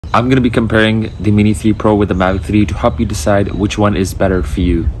I'm going to be comparing the Mini 3 Pro with the Mavic 3 to help you decide which one is better for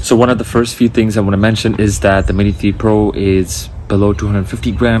you. So one of the first few things I want to mention is that the Mini 3 Pro is below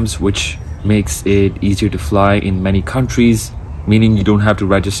 250 grams, which makes it easier to fly in many countries, meaning you don't have to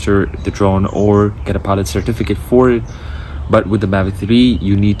register the drone or get a pilot certificate for it. But with the Mavic 3,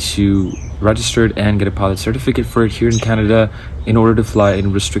 you need to register it and get a pilot certificate for it here in Canada. In order to fly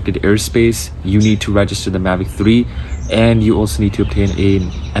in restricted airspace, you need to register the Mavic 3, and you also need to obtain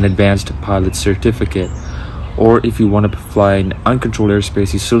an advanced pilot certificate. Or if you want to fly in uncontrolled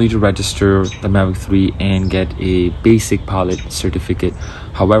airspace, you still need to register the Mavic 3 and get a basic pilot certificate.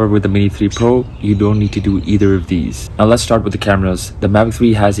 However, with the Mini 3 Pro, you don't need to do either of these. Now let's start with the cameras. The Mavic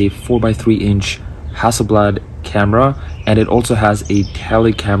 3 has a 4x3-inch Hasselblad camera, and it also has a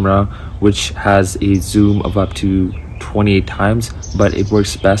tele camera which has a zoom of up to 28 times, but it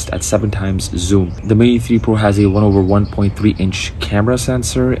works best at 7 times zoom. The Mini 3 Pro has a 1/1.3-inch camera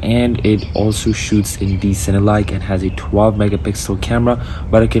sensor, and it also shoots in D-Cinelike and has a 12 megapixel camera,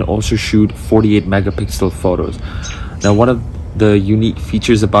 but it can also shoot 48 megapixel photos. Now, one of the unique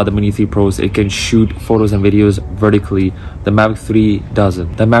features about the Mini 3 Pro is it can shoot photos and videos vertically. The Mavic 3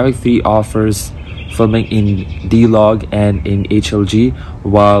 doesn't. The Mavic 3 offers filming in D-Log and in HLG,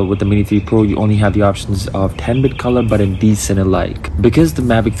 while with the Mini 3 Pro you only have the options of 10-bit color but in D-Cinelike. Because the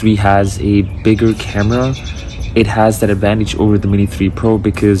Mavic 3 has a bigger camera, it has that advantage over the Mini 3 Pro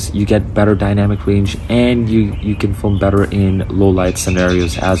because you get better dynamic range and you can film better in low light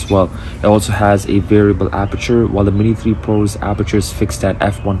scenarios as well. It also has a variable aperture, while the Mini 3 Pro's aperture is fixed at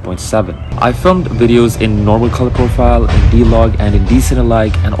f1.7. I filmed videos in normal color profile, in D-Log and in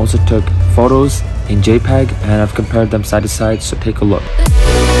D-Cinelike, and also took photos in JPEG, and I've compared them side to side, so take a look.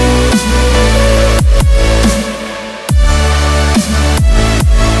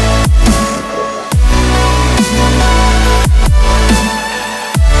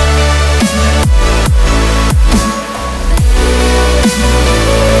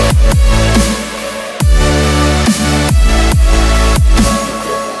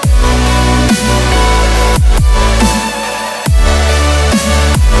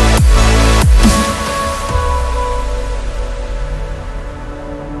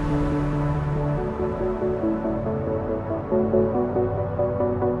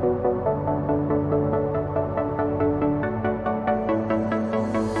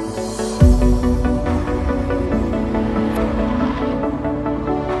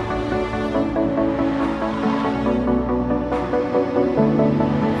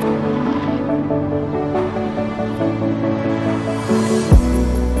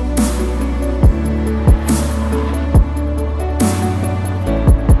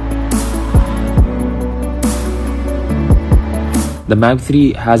 The Mavic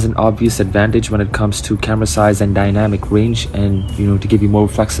 3 has an obvious advantage when it comes to camera size and dynamic range, and to give you more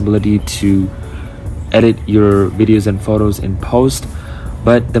flexibility to edit your videos and photos in post.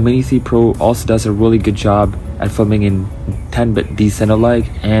 But the Mini 3 Pro also does a really good job at filming in 10-bit D-Cinelike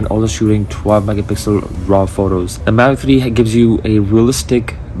and also shooting 12 megapixel raw photos. The Mavic 3 gives you a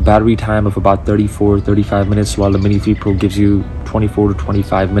realistic battery time of about 34-35 minutes, while the Mini 3 Pro gives you 24 to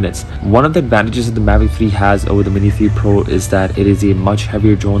 25 minutes. One of the advantages that the Mavic 3 has over the Mini 3 Pro is that it is a much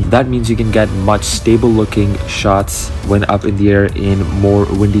heavier drone. That means you can get much stable looking shots when up in the air in more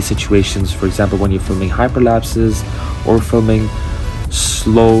windy situations. For example, when you're filming hyperlapses or filming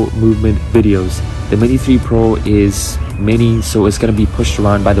slow movement videos. The Mini 3 Pro is mini, so it's going to be pushed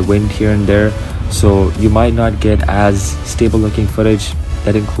around by the wind here and there, so you might not get as stable looking footage.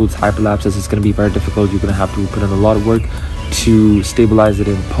 That includes hyperlapses. It's going to be very difficult. You're going to have to put in a lot of work to stabilize it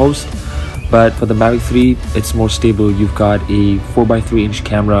in post. But for the Mavic 3, it's more stable. You've got a 4x3-inch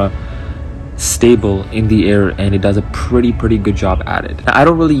camera, stable in the air, and it does a pretty good job at it. Now, I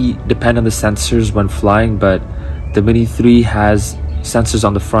don't really depend on the sensors when flying, but the Mini 3 has sensors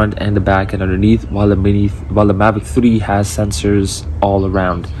on the front and the back and underneath, while the Mavic 3 has sensors all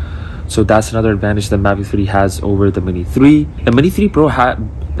around. So that's another advantage that Mavic 3 has over the Mini 3. The Mini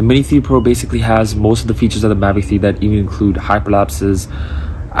 3 Pro basically has most of the features of the Mavic 3 that even include hyperlapses,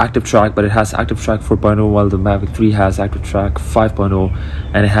 active track, but it has active track 4.0, while the Mavic 3 has active track 5.0,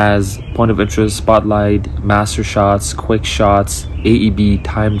 and it has point of interest, spotlight, master shots, quick shots, AEB,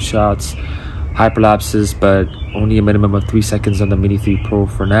 timed shots, hyperlapses, but only a minimum of 3 seconds on the Mini 3 Pro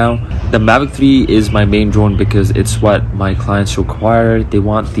for now. The Mavic 3 is my main drone because it's what my clients require. They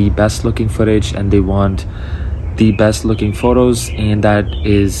want the best looking footage and they want the best looking photos, and that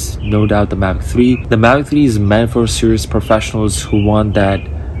is no doubt the Mavic 3. The Mavic 3 is meant for serious professionals who want that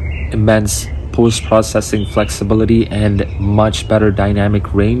immense post-processing flexibility and much better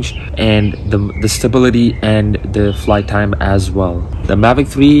dynamic range, and the stability and the flight time as well. The Mavic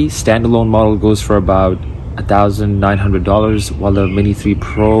 3 standalone model goes for about $1,900, while the Mini 3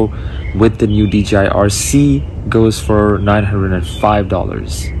 Pro with the new DJI RC goes for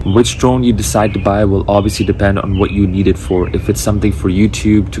 $905. Which drone you decide to buy will obviously depend on what you need it for. If it's something for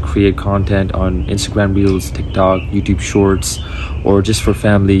YouTube to create content on Instagram Reels, TikTok, YouTube Shorts, or just for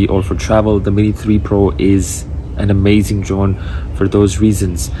family or for travel, the Mini 3 Pro is an amazing drone for those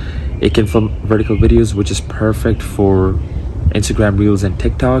reasons. It can film vertical videos, which is perfect for Instagram Reels and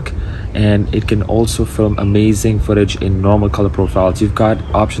TikTok, and it can also film amazing footage in normal color profiles. You've got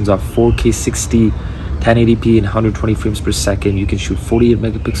options of 4K 60, 1080p and 120 frames per second. You can shoot 48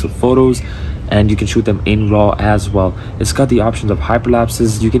 megapixel photos, and you can shoot them in RAW as well. It's got the options of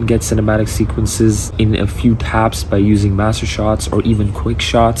hyperlapses. You can get cinematic sequences in a few taps by using master shots or even quick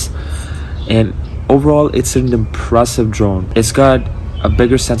shots, and overall it's an impressive drone. It's got a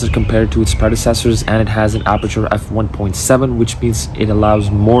bigger sensor compared to its predecessors, and it has an aperture of f1.7, which means it allows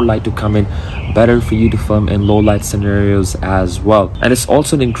more light to come in, better for you to film in low light scenarios as well. And it's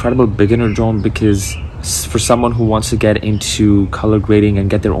also an incredible beginner drone because for someone who wants to get into color grading and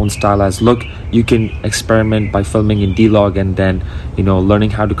get their own stylized look, you can experiment by filming in D-Log and then, you know,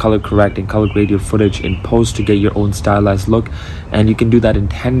 learning how to color correct and color grade your footage in post to get your own stylized look. And you can do that in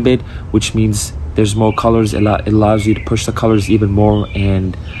 10-bit, which means there's more colors. It allows you to push the colors even more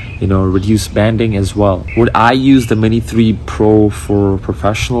and, you know, reduce banding as well. Would I use the Mini 3 Pro for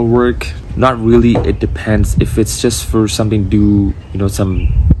professional work? Not really. It depends. If it's just for something to do, you know, some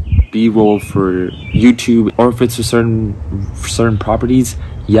B-roll for YouTube, or if it's for certain properties,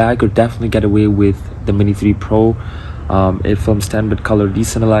 yeah, I could definitely get away with the Mini 3 Pro. It films 10-bit color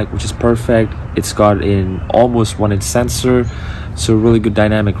decent alike, which is perfect. It's got an almost 1-inch sensor, so really good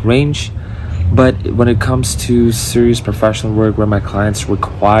dynamic range. But when it comes to serious professional work where my clients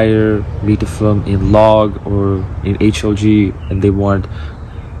require me to film in log or in HOG, and they want,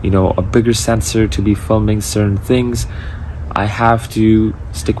 you know, a bigger sensor to be filming certain things, I have to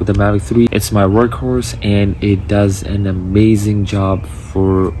stick with the Mavic 3. It's my workhorse, and it does an amazing job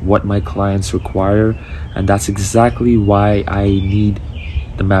for what my clients require, and that's exactly why I need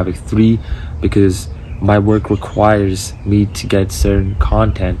the Mavic 3, because my work requires me to get certain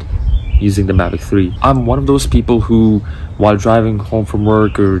content using the Mavic 3. I'm one of those people who, while driving home from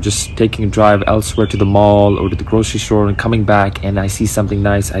work or just taking a drive elsewhere to the mall or to the grocery store and coming back, and I see something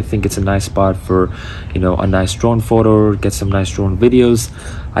nice, I think it's a nice spot for, you know, a nice drone photo or get some nice drone videos,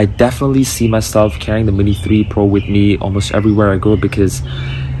 I definitely see myself carrying the Mini 3 Pro with me almost everywhere I go, because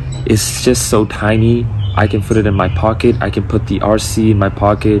it's just so tiny. I can fit it in my pocket. I can put the RC in my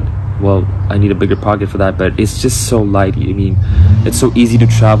pocket. Well, I need a bigger pocket for that, but it's just so light. I mean, it's so easy to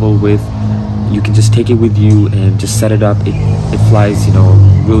travel with. You can just take it with you and just set it up. It flies, you know,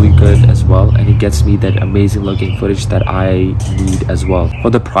 really good as well, and it gets me that amazing looking footage that I need as well.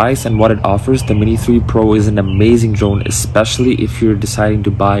 For the price and what it offers, the Mini 3 Pro is an amazing drone, especially if you're deciding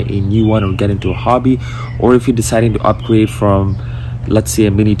to buy a new one or get into a hobby, or if you're deciding to upgrade from, let's say,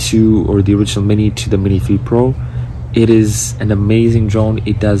 a Mini 2 or the original Mini to the Mini 3 Pro. It is an amazing drone.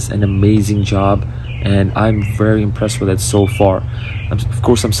 It does an amazing job, and I'm very impressed with it so far. Of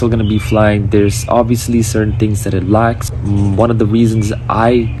course, I'm still going to be flying. There's obviously certain things that it lacks. One of the reasons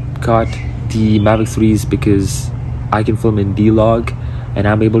I got the Mavic 3 is because I can film in D-Log, and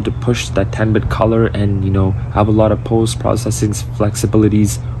I'm able to push that 10-bit color and, you know, have a lot of post-processing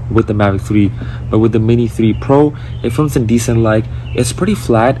flexibilities with the Mavic 3. But with the Mini 3 Pro, it films in decent light. It's pretty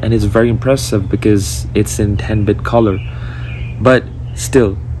flat, and it's very impressive because it's in 10-bit color. But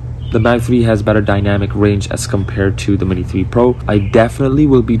still, the Mavic 3 has better dynamic range as compared to the Mini 3 Pro. I definitely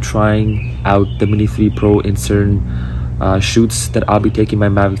will be trying out the Mini 3 Pro in certain shoots that I'll be taking my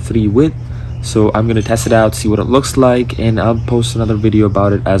Mavic 3 with. So I'm gonna test it out, see what it looks like, and I'll post another video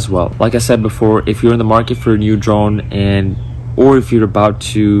about it as well. Like I said before, if you're in the market for a new drone, or if you're about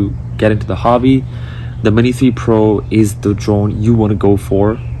to get into the hobby, the Mini 3 Pro is the drone you want to go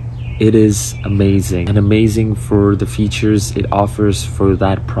for. It is amazing, and amazing for the features it offers for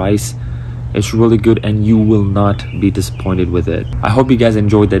that price. It's really good, and you will not be disappointed with it. I hope you guys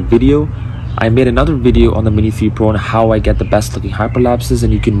enjoyed that video. I made another video on the Mini 3 Pro and how I get the best looking hyperlapses,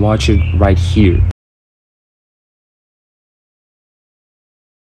 and you can watch it right here.